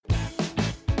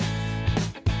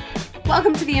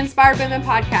Welcome to the Inspired Women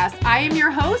Podcast. I am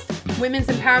your host, women's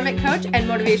empowerment coach and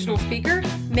motivational speaker,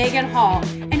 Megan Hall.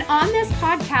 And on this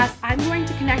podcast, I'm going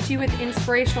to connect you with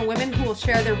inspirational women who will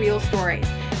share their real stories.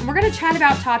 And we're going to chat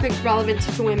about topics relevant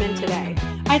to women today.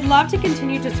 I'd love to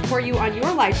continue to support you on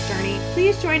your life's journey.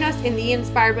 Please join us in the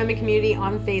Inspired Women community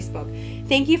on Facebook.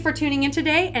 Thank you for tuning in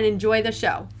today and enjoy the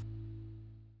show.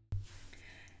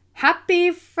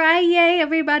 Happy Friday,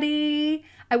 everybody.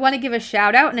 I want to give a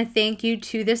shout out and a thank you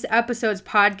to this episode's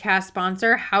podcast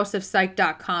sponsor,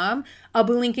 houseofpsych.com. I'll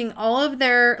be linking all of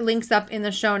their links up in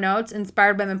the show notes,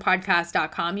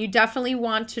 inspiredwomenpodcast.com. You definitely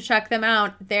want to check them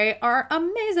out. They are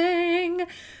amazing.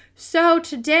 So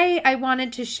today I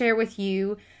wanted to share with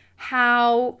you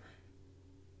how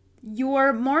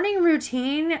your morning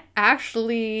routine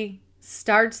actually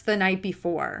starts the night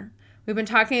before. We've been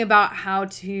talking about how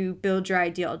to build your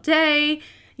ideal day,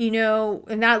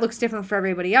 and that looks different for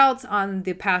everybody else on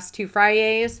the past 2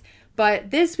 Fridays.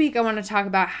 But this week, I want to talk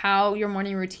about how your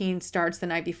morning routine starts the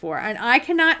night before. And I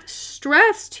cannot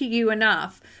stress to you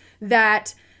enough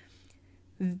that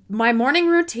my morning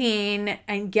routine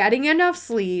and getting enough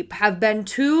sleep have been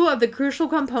 2 of the crucial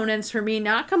components for me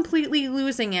not completely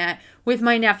losing it with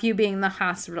my nephew being in the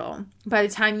hospital. By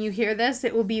the time you hear this,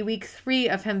 it will be week 3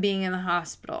 of him being in the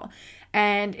hospital.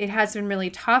 And it has been really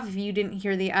tough. If you didn't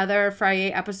hear the other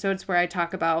Friday episodes where I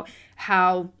talk about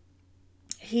how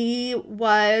he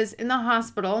was in the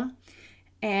hospital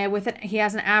and he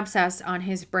has an abscess on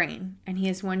his brain and he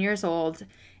is 1 year old.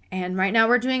 And right now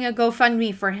we're doing a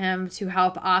GoFundMe for him to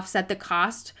help offset the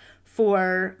cost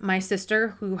for my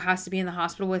sister who has to be in the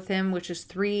hospital with him,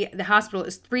 the hospital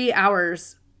is 3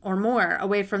 hours or more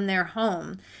away from their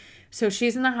home. So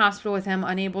she's in the hospital with him,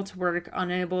 unable to work,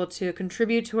 unable to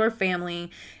contribute to her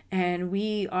family. And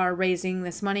we are raising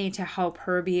this money to help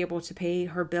her be able to pay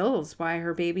her bills while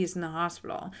her baby's in the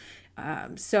hospital.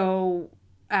 So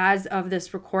as of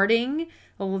this recording,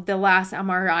 the last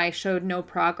MRI showed no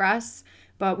progress.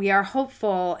 But we are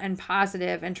hopeful and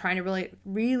positive and trying to really,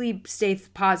 really stay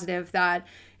positive that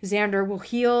Xander will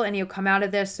heal and he'll come out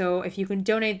of this. So if you can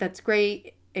donate, that's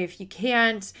great. If you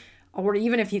can't, or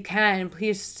even if you can,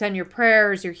 please send your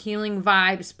prayers, your healing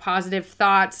vibes, positive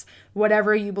thoughts,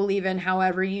 whatever you believe in,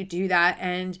 however you do that.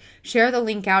 And share the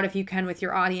link out if you can with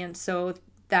your audience so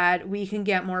that we can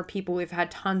get more people. We've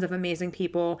had tons of amazing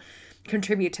people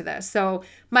contribute to this. So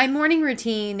my morning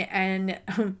routine and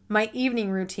my evening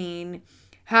routine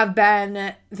have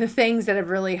been the things that have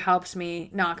really helped me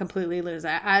not completely lose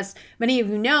it. As many of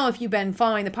you know, if you've been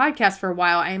following the podcast for a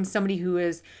while, I am somebody who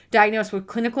is diagnosed with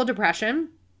clinical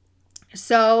depression.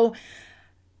 So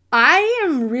I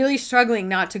am really struggling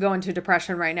not to go into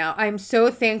depression right now. I'm so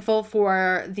thankful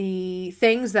for the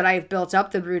things that I've built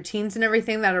up, the routines and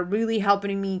everything that are really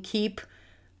helping me keep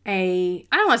I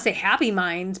don't want to say happy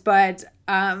mind, but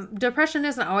depression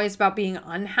isn't always about being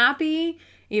unhappy.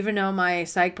 Even though my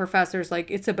psych professor's like,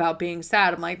 it's about being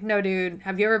sad. I'm like, no, dude,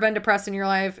 have you ever been depressed in your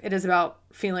life? It is about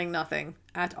feeling nothing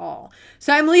at all.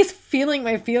 So I'm at least feeling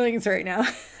my feelings right now.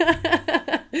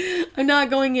 I'm not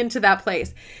going into that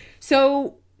place.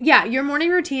 So yeah, your morning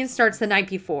routine starts the night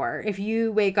before. If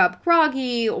you wake up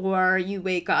groggy or you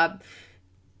wake up,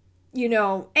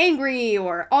 angry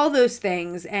or all those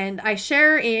things. And I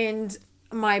share in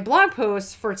my blog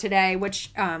post for today,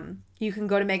 which, you can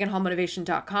go to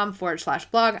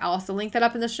meganhallmotivation.com/blog. I'll also link that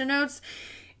up in the show notes.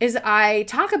 Is I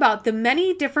talk about the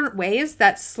many different ways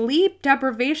that sleep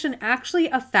deprivation actually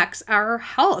affects our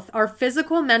health, our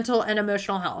physical, mental, and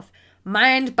emotional health,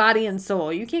 mind, body, and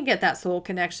soul. You can't get that soul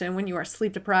connection when you are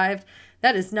sleep deprived.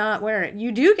 That is not where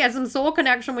you do get some soul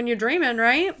connection when you're dreaming,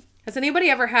 right? Has anybody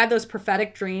ever had those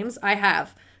prophetic dreams? I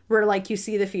have, where like you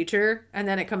see the future and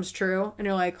then it comes true and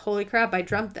you're like, holy crap, I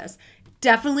dreamt this.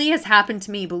 Definitely has happened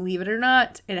to me, believe it or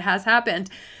not. It has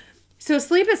happened. So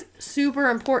sleep is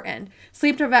super important.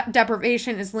 Sleep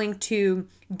deprivation is linked to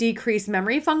decreased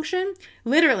memory function.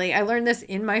 Literally, I learned this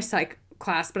in my psych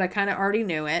class, but I kind of already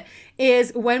knew it,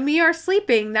 is when we are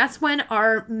sleeping, that's when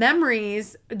our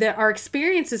memories, our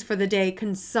experiences for the day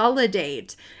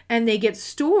consolidate and they get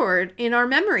stored in our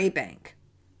memory bank.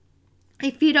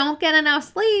 If you don't get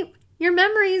enough sleep, your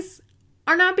memories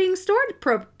are not being stored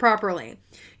properly.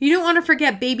 You don't want to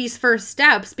forget baby's first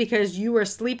steps because you were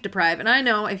sleep deprived. And I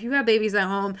know if you have babies at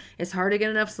home, it's hard to get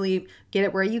enough sleep. Get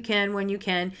it where you can, when you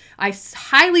can. I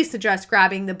highly suggest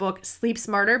grabbing the book Sleep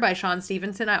Smarter by Sean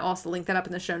Stevenson. I also link that up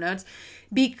in the show notes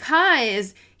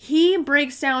because he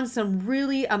breaks down some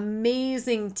really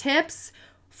amazing tips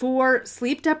for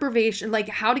sleep deprivation, like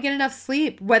how to get enough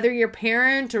sleep, whether you're a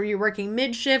parent or you're working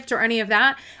mid-shift or any of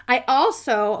that. I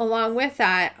also, along with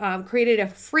that, created a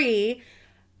free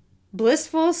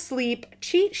Blissful Sleep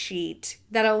cheat sheet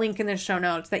that I'll link in the show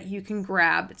notes that you can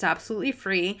grab. It's absolutely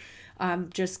free.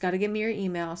 Just got to give me your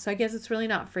email. So I guess it's really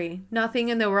not free. Nothing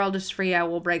in the world is free. I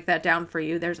will break that down for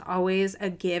you. There's always a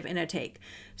give and a take.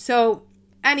 So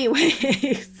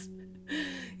anyways,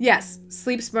 yes,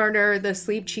 Sleep Smarter, the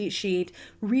sleep cheat sheet,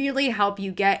 really help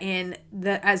you get in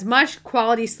as much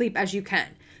quality sleep as you can.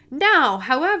 Now,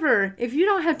 however, if you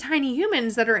don't have tiny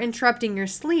humans that are interrupting your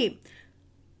sleep,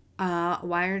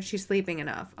 why aren't you sleeping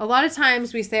enough? A lot of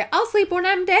times we say, I'll sleep when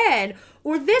I'm dead,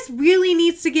 or this really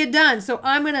needs to get done. So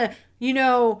I'm going to,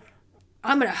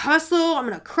 I'm going to hustle. I'm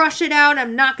going to crush it out.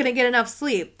 I'm not going to get enough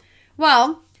sleep.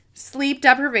 Well, sleep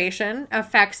deprivation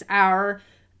affects our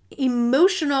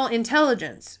emotional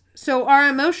intelligence. So our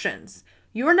emotions,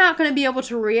 you're not going to be able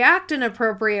to react in an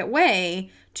appropriate way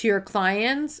to your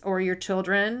clients or your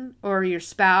children or your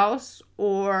spouse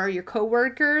or your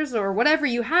coworkers or whatever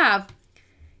you have.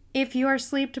 If you are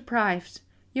sleep deprived,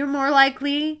 you're more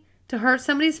likely to hurt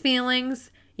somebody's feelings.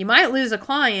 You might lose a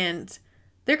client.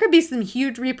 There could be some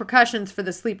huge repercussions for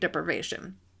the sleep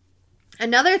deprivation.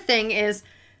 Another thing is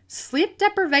sleep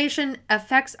deprivation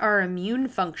affects our immune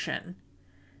function.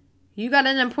 You got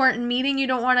an important meeting you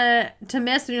don't want to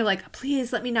miss, and you're like,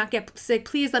 please let me not get sick.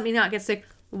 Please let me not get sick.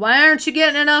 Why aren't you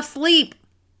getting enough sleep?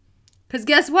 Because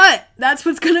guess what? That's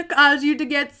what's going to cause you to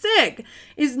get sick,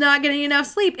 is not getting enough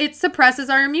sleep. It suppresses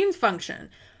our immune function.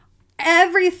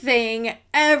 Everything,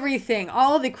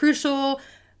 all the crucial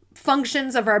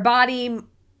functions of our body,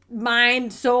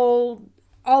 mind, soul,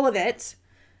 all of it,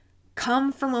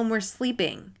 come from when we're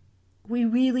sleeping. We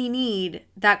really need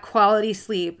that quality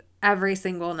sleep every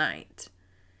single night.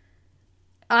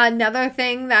 Another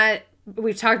thing that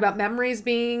we've talked about, memories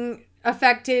being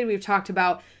affected. We've talked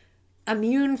about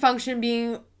immune function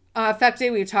being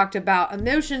affected. We've talked about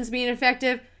emotions being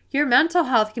affected. Your mental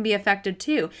health can be affected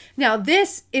too. Now,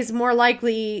 this is more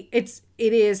likely, I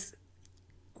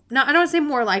don't say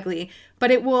more likely,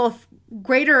 but it will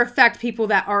greater affect people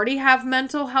that already have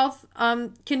mental health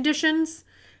conditions.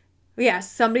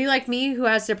 Yes, somebody like me who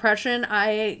has depression,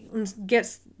 I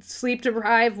get sleep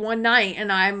deprived one night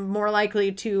and I'm more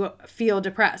likely to feel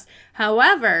depressed.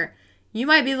 However, you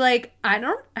might be like, I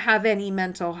don't have any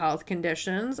mental health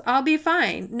conditions. I'll be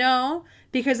fine. No,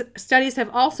 because studies have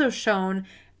also shown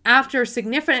after a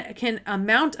significant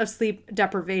amount of sleep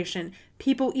deprivation,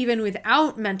 people even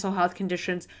without mental health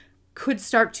conditions could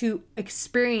start to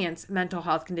experience mental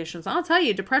health conditions. I'll tell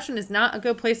you, depression is not a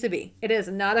good place to be. It is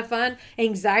not a fun.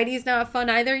 Anxiety is not fun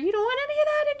either. You don't want any of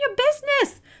that in your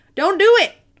business. Don't do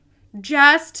it.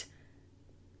 Just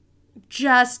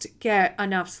get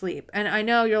enough sleep. And I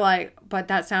know you're like, but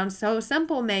that sounds so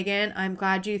simple, Megan. I'm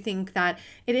glad you think that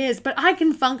it is. But I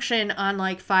can function on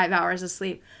like 5 hours of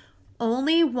sleep.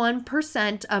 Only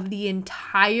 1% of the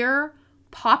entire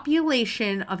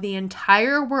population of the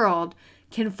entire world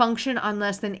can function on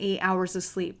less than 8 hours of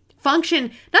sleep.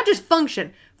 Function, not just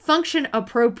function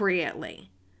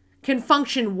appropriately. Can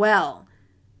function well.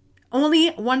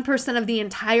 Only 1% of the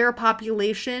entire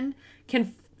population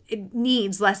it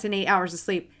needs less than 8 hours of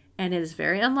sleep. And it is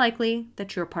very unlikely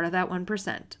that you're part of that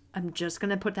 1%. I'm just going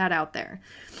to put that out there.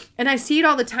 And I see it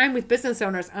all the time with business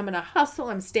owners. I'm going to hustle.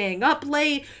 I'm staying up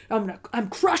late. I'm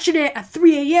crushing it at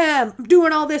 3 a.m. I'm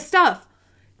doing all this stuff.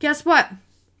 Guess what?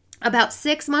 About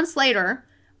 6 months later,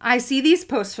 I see these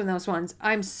posts from those ones.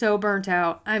 I'm so burnt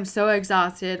out. I'm so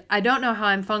exhausted. I don't know how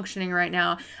I'm functioning right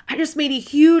now. I just made a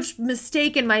huge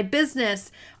mistake in my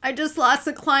business. I just lost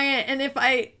a client. And if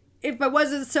I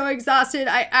wasn't so exhausted,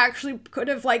 I actually could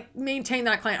have maintained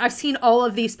that client. I've seen all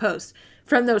of these posts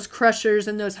from those crushers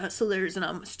and those hustlers, and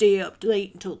I'm going to stay up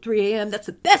late until 3 a.m. That's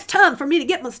the best time for me to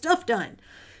get my stuff done.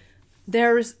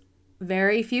 There's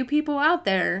very few people out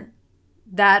there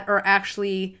that are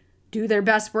actually do their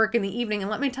best work in the evening. And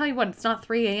let me tell you what, it's not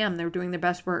 3 a.m. they're doing their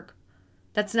best work.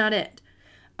 That's not it.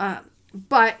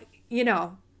 But, you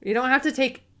don't have to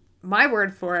take my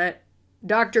word for it.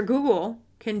 Dr. Google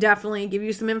can definitely give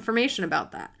you some information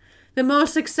about that. The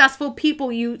most successful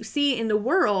people you see in the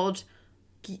world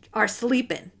are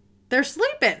sleeping. They're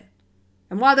sleeping.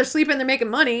 And while they're sleeping, they're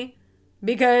making money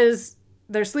because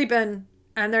they're sleeping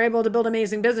and they're able to build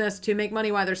amazing business to make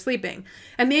money while they're sleeping.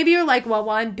 And maybe you're like, well,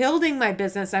 while I'm building my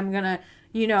business, I'm going to,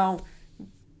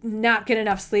 not get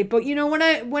enough sleep. But,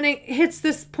 when it hits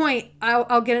this point,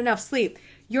 I'll get enough sleep.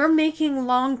 You're making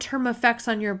long-term effects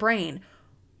on your brain.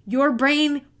 Your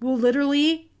brain will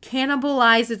literally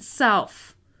cannibalize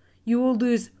itself. You will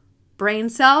lose brain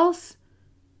cells,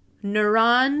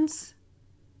 neurons,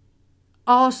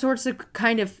 all sorts of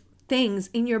kind of things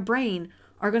in your brain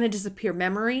are going to disappear.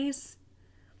 Memories.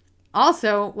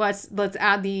 Also, let's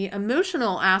add the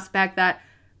emotional aspect that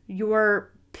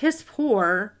your piss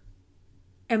poor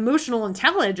emotional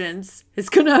intelligence is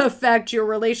going to affect your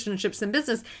relationships and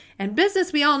business. And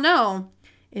business, we all know,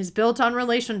 is built on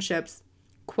relationships,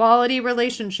 quality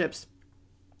relationships.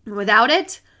 Without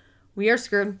it, we are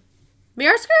screwed. We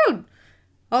are screwed.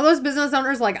 All those business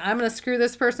owners like, I'm going to screw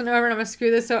this person over and I'm going to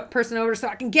screw this person over so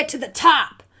I can get to the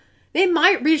top. They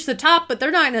might reach the top, but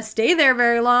they're not going to stay there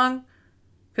very long.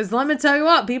 Because let me tell you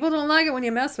what, people don't like it when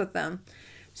you mess with them.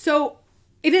 So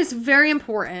it is very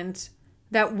important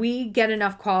that we get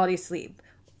enough quality sleep.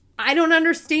 I don't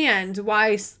understand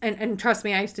why, and trust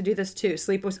me, I used to do this too.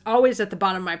 Sleep was always at the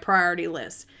bottom of my priority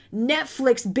list.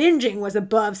 Netflix binging was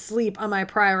above sleep on my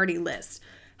priority list.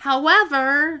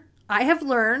 However, I have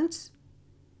learned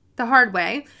the hard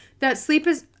way that sleep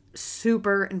is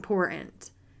super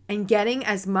important, and getting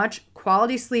as much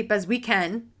quality sleep as we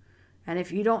can. And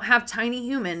if you don't have tiny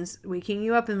humans waking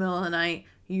you up in the middle of the night,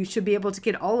 you should be able to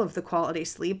get all of the quality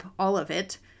sleep, all of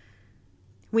it.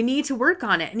 We need to work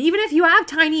on it. And even if you have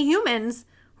tiny humans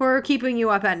who are keeping you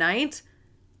up at night,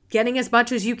 getting as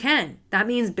much as you can. That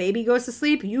means baby goes to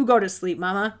sleep, you go to sleep,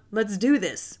 mama. Let's do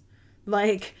this.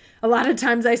 Like, a lot of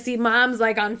times I see moms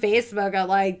like on Facebook at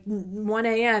like 1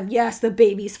 a.m. Yes, the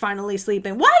baby's finally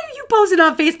sleeping. Why are you posting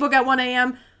on Facebook at 1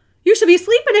 a.m.? You should be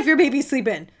sleeping if your baby's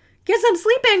sleeping. Get some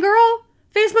sleep in, girl.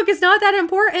 Facebook is not that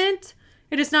important.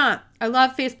 It is not. I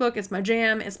love Facebook. It's my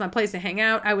jam. It's my place to hang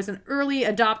out. I was an early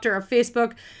adopter of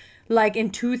Facebook like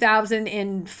in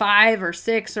 2005 or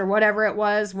 6 or whatever it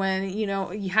was when, you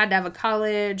know, you had to have a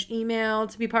college email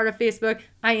to be part of Facebook.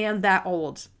 I am that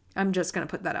old. I'm just going to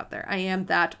put that out there. I am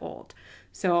that old.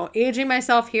 So aging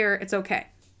myself here, it's okay.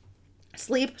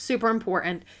 Sleep, super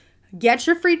important. Get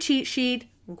your free cheat sheet.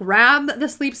 Grab the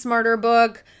Sleep Smarter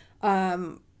book.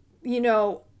 You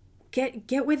know,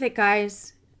 get with it,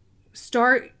 guys.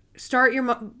 Start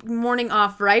your morning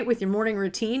off right with your morning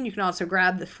routine. You can also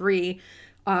grab the free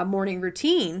morning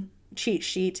routine cheat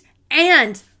sheet.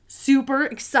 And super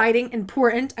exciting,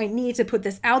 important, I need to put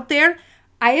this out there.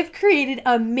 I have created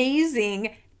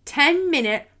amazing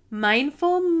 10-minute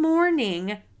mindful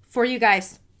morning for you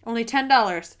guys. Only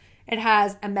 $10. It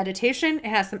has a meditation. It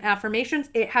has some affirmations.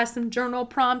 It has some journal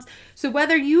prompts. So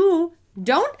whether you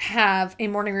don't have a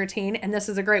morning routine, and this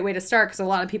is a great way to start because a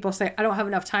lot of people say, I don't have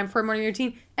enough time for a morning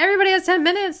routine. Everybody has 10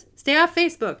 minutes. Stay off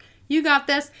Facebook. You got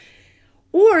this.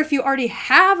 Or if you already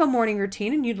have a morning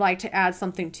routine and you'd like to add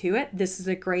something to it, this is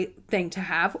a great thing to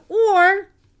have. Or,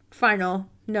 final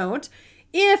note,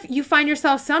 if you find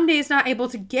yourself some days not able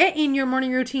to get in your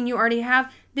morning routine you already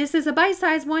have, this is a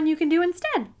bite-sized one you can do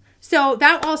instead. So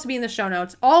that will also be in the show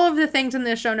notes. All of the things in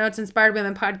the show notes,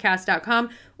 inspiredwomenpodcast.com.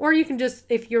 Or you can just,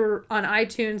 if you're on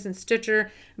iTunes and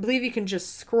Stitcher, I believe you can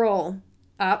just scroll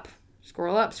up,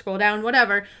 scroll down,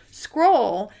 whatever.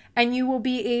 Scroll, and you will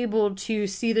be able to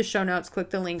see the show notes, click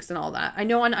the links and all that. I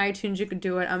know on iTunes you could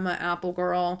do it. I'm an Apple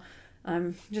girl.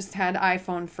 Just had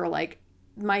iPhone for like,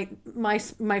 my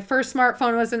first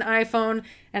smartphone was an iPhone,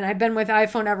 and I've been with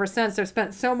iPhone ever since. I've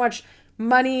spent so much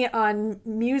money on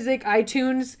music,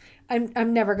 iTunes.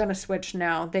 I'm never going to switch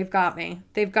now. They've got me.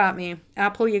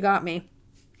 Apple, you got me.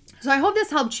 So I hope this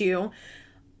helped you.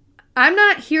 I'm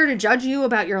not here to judge you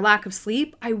about your lack of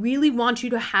sleep. I really want you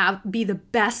to be the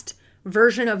best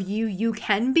version of you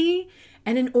can be.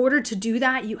 And in order to do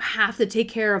that, you have to take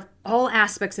care of all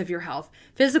aspects of your health,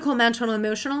 physical, mental, and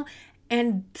emotional.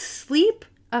 And sleep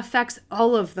affects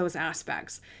all of those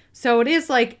aspects. So it is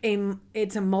like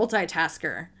it's a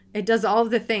multitasker. It does all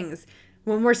of the things.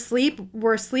 When we're asleep,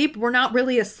 we're not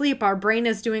really asleep. Our brain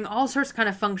is doing all sorts of kind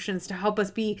of functions to help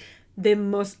us be the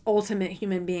most ultimate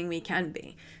human being we can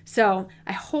be. So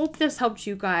I hope this helped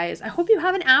you guys. I hope you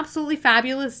have an absolutely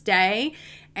fabulous day.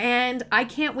 And I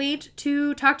can't wait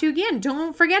to talk to you again.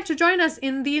 Don't forget to join us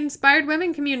in the Inspired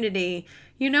Women community.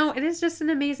 You know, it is just an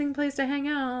amazing place to hang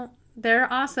out.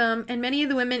 They're awesome. And many of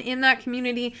the women in that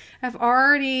community have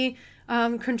already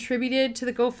contributed to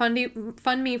the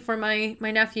GoFundMe for my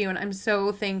nephew. And I'm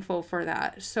so thankful for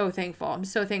that. So thankful. I'm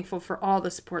so thankful for all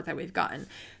the support that we've gotten.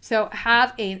 So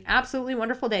have an absolutely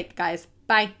wonderful day, guys.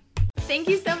 Bye. Thank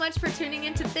you so much for tuning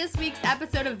into this week's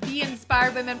episode of the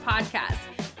Inspired Women Podcast.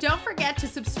 Don't forget to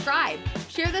subscribe,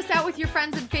 share this out with your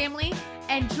friends and family,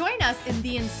 and join us in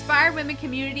the Inspired Women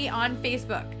community on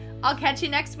Facebook. I'll catch you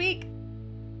next week.